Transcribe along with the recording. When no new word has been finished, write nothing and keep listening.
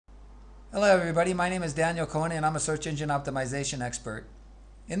Hello everybody, my name is Daniel Cohen and I'm a search engine optimization expert.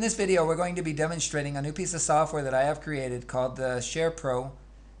 In this video we're going to be demonstrating a new piece of software that I have created called the SharePro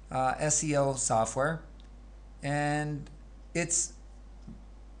SEO software, and its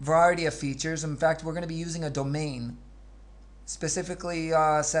variety of features. In fact, we're going to be using a domain specifically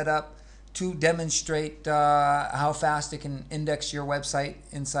set up to demonstrate how fast it can index your website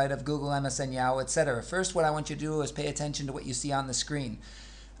inside of Google, MSN, Yahoo, etc. First, what I want you to do is pay attention to what you see on the screen.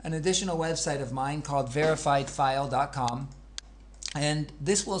 An additional website of mine called verifiedfile.com, and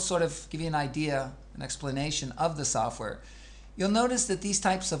this will sort of give you an idea, an explanation of the software. You'll notice that these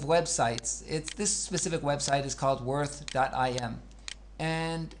types of websites, this specific website is called worth.im,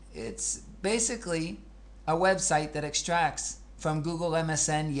 and it's basically a website that extracts from Google,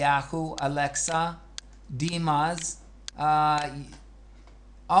 MSN, Yahoo, Alexa, DMOZ,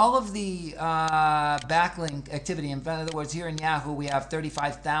 all of the backlink activity. In other words, here in Yahoo we have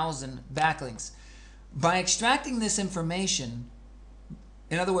 35,000 backlinks. By extracting this information,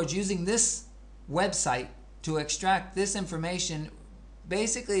 in other words, using this website to extract this information,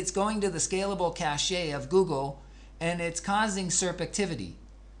 basically it's going to the scalable cache of Google and it's causing SERP activity.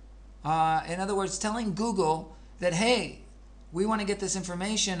 In other words, telling Google that, hey, we want to get this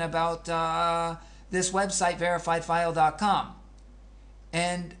information about this website, verifiedfile.com.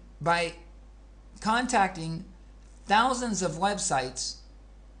 And by contacting thousands of websites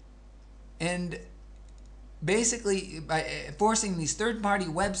and basically by forcing these third-party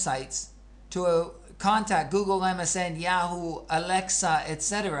websites to contact Google, MSN, Yahoo, Alexa,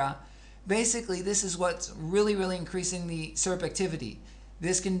 etc., basically this is what's really increasing the SERP activity.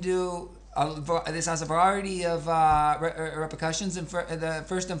 This can do this has a variety of repercussions. And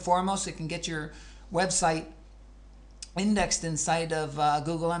first and foremost, it can get your website indexed inside of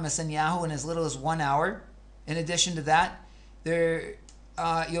Google, MSN, Yahoo in as little as 1 hour. In addition to that,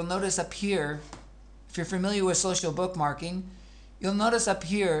 you'll notice up here, if you're familiar with social bookmarking, you'll notice up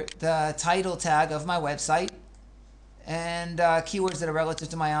here the title tag of my website and keywords that are relative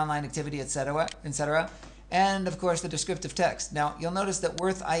to my online activity, etc., and of course the descriptive text. Now you'll notice that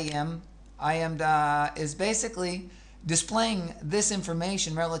worth.im is basically displaying this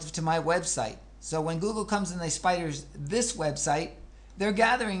information relative to my website. So when Google comes and they spiders this website, they're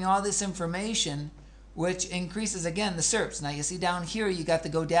gathering all this information, which increases again the SERPs. Now you see down here you got the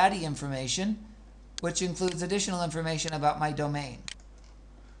GoDaddy information, which includes additional information about my domain.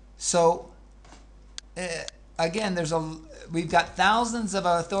 So again, we've got thousands of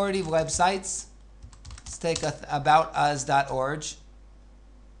authoritative websites. Let's take aboutus.org.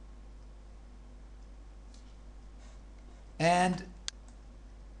 And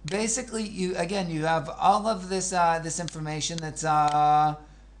basically, you have all of this this information that's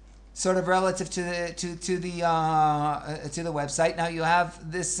sort of relative to the website. Now you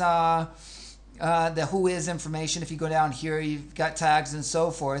have this the who is information. If you go down here, you've got tags and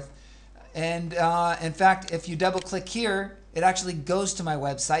so forth. And in fact, if you double click here, it actually goes to my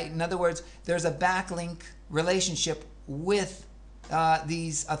website. In other words, there's a backlink relationship with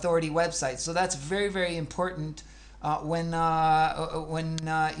these authority websites. So that's very important when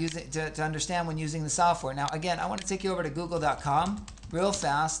using to understand when using the software. Now again, I want to take you over to google.com real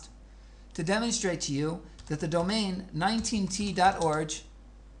fast to demonstrate to you that the domain 19t.org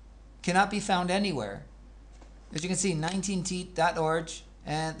cannot be found anywhere. As you can see, 19t.org,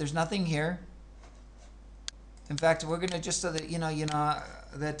 and there's nothing here. In fact, we're gonna, just so that you know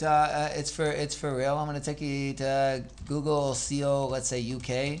that it's for real, I'm gonna take you to Google CO, let's say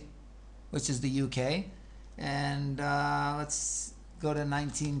UK, which is the UK. And let's go to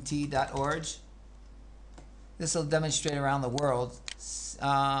 19t.org. This will demonstrate around the world.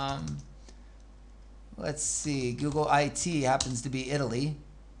 Let's see, Google IT happens to be Italy.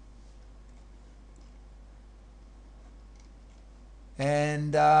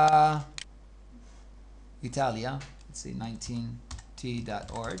 And Italia, let's see,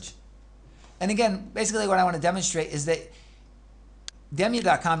 19t.org. And again, basically what I want to demonstrate is that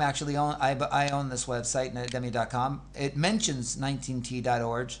Demia.com actually I own this website, Demia.com. It mentions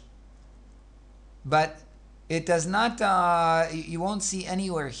 19t.org, but it does not. You won't see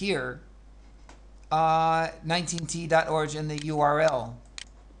anywhere here 19t.org in the URL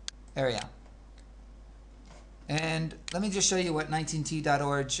area. And let me just show you what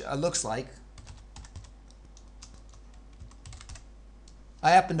 19t.org looks like. I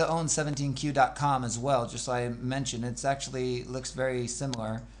happen to own 17q.com as well, just so I mentioned. It's actually looks very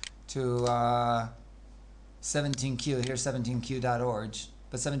similar to 17q. Here's 17q.org,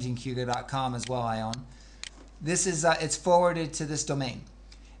 but 17q.com as well I own. This is it's forwarded to this domain.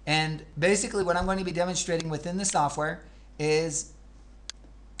 And basically what I'm going to be demonstrating within the software is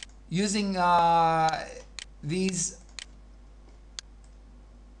using these,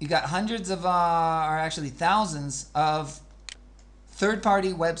 you got hundreds of, or actually thousands of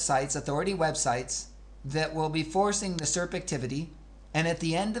third-party websites, authority websites, that will be forcing the SERP activity. And at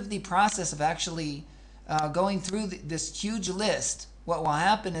the end of the process of actually going through this huge list, what will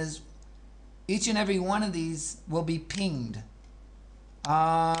happen is each and every one of these will be pinged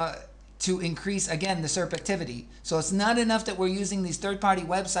to increase, again, the SERP activity. So it's not enough that we're using these third-party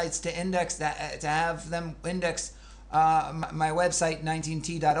websites to index that, to have them index my website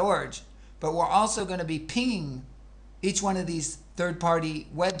 19t.org, but we're also going to be pinging each one of these third-party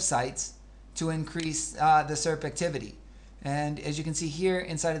websites to increase the SERP activity. And as you can see here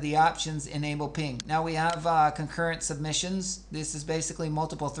inside of the options, enable ping. Now we have concurrent submissions. This is basically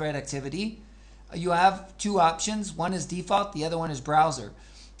multiple thread activity. You have two options. One is default, the other one is browser.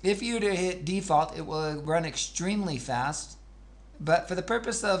 If you were to hit default, it will run extremely fast. But for the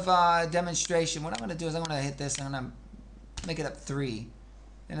purpose of demonstration, what I'm going to do is I'm going to hit this. I'm going to make it up 3.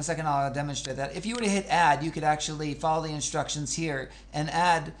 In a second, I'll demonstrate that. If you were to hit add, you could actually follow the instructions here and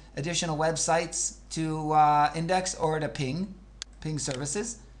add additional websites to index or to ping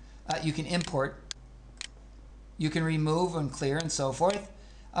services. You can import. You can remove and clear and so forth.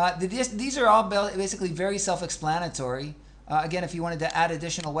 These are all basically very self-explanatory. Again, if you wanted to add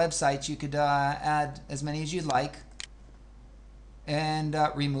additional websites, you could add as many as you'd like. And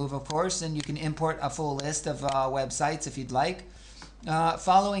remove, of course, and you can import a full list of websites if you'd like.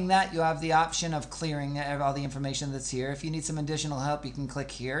 Following that, you have the option of clearing all the information that's here. If you need some additional help, you can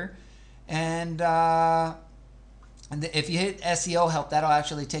click here. And if you hit SEO help, that'll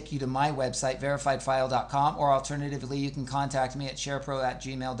actually take you to my website, verifiedfile.com, or alternatively, you can contact me at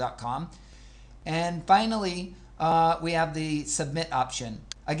sharepro@gmail.com. And finally, we have the submit option.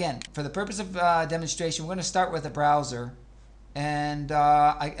 Again, for the purpose of demonstration, we're going to start with a browser. And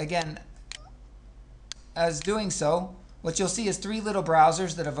again, as doing so, what you'll see is 3 little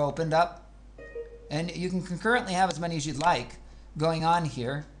browsers that have opened up. And you can concurrently have as many as you'd like going on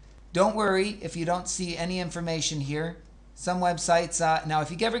here. Don't worry if you don't see any information here. Some websites, now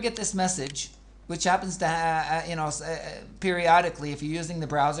if you ever get this message, which happens to periodically if you're using the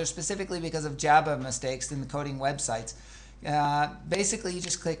browser, specifically because of Java mistakes in the coding websites, basically you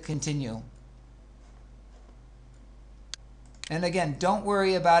just click continue. And again, don't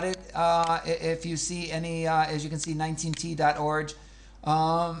worry about it if you see any, as you can see, 19t.org,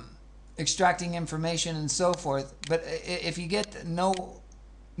 extracting information and so forth. But if you get no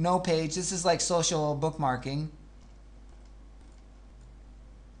page, this is like social bookmarking.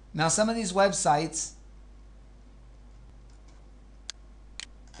 Now, some of these websites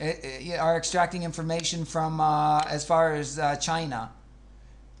are extracting information from as far as China.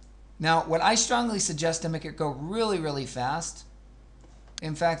 Now, what I strongly suggest to make it go really, really fast,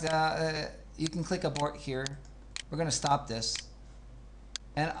 in fact, you can click abort here. We're going to stop this.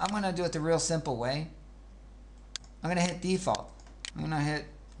 And I'm going to do it the real simple way. I'm going to hit default. I'm going to hit,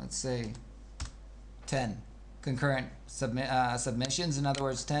 let's say, 10 concurrent submissions. In other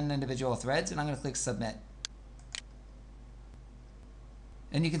words, 10 individual threads. And I'm going to click submit.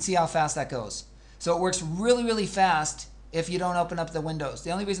 And you can see how fast that goes. So it works really, really fast if you don't open up the windows.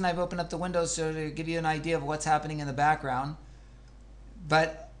 The only reason I've opened up the windows is so to give you an idea of what's happening in the background.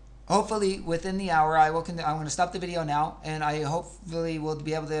 But hopefully within the hour, I'm going to stop the video now, and I hopefully will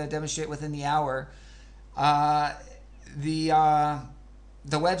be able to demonstrate within the hour the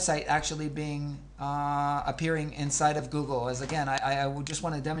website actually being appearing inside of Google. As again, I would just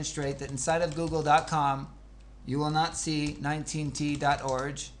want to demonstrate that inside of google.com, you will not see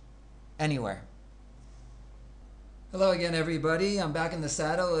 19t.org anywhere. Hello again, everybody. I'm back in the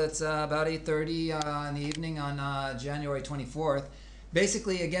saddle. It's about 8:30 in the evening on January 24th.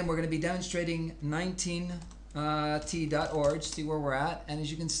 Basically, again, we're going to be demonstrating 19t.org, see where we're at. And as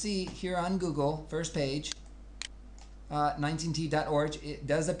you can see here on Google, first page, 19t.org, it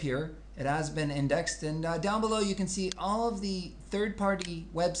does appear. It has been indexed. And down below, you can see all of the third-party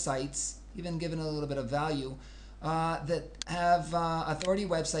websites, even given a little bit of value, that have authority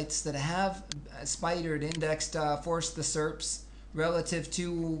websites that have spidered, indexed, forced the SERPs relative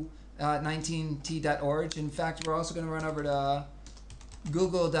to 19t.org. In fact, we're also going to run over to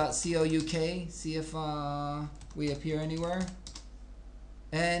google.co.uk, see if we appear anywhere.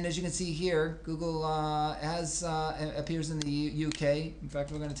 And as you can see here, Google appears in the UK. In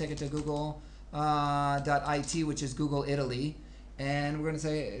fact, we're going to take it to google.it, which is Google Italy. And we're going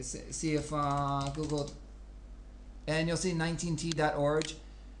to see if Google... And you'll see 19t.org.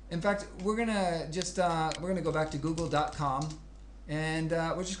 In fact, we're gonna just we're gonna go back to google.com, and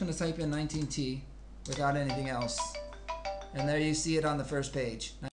we're just gonna type in 19t without anything else. And there you see it on the first page.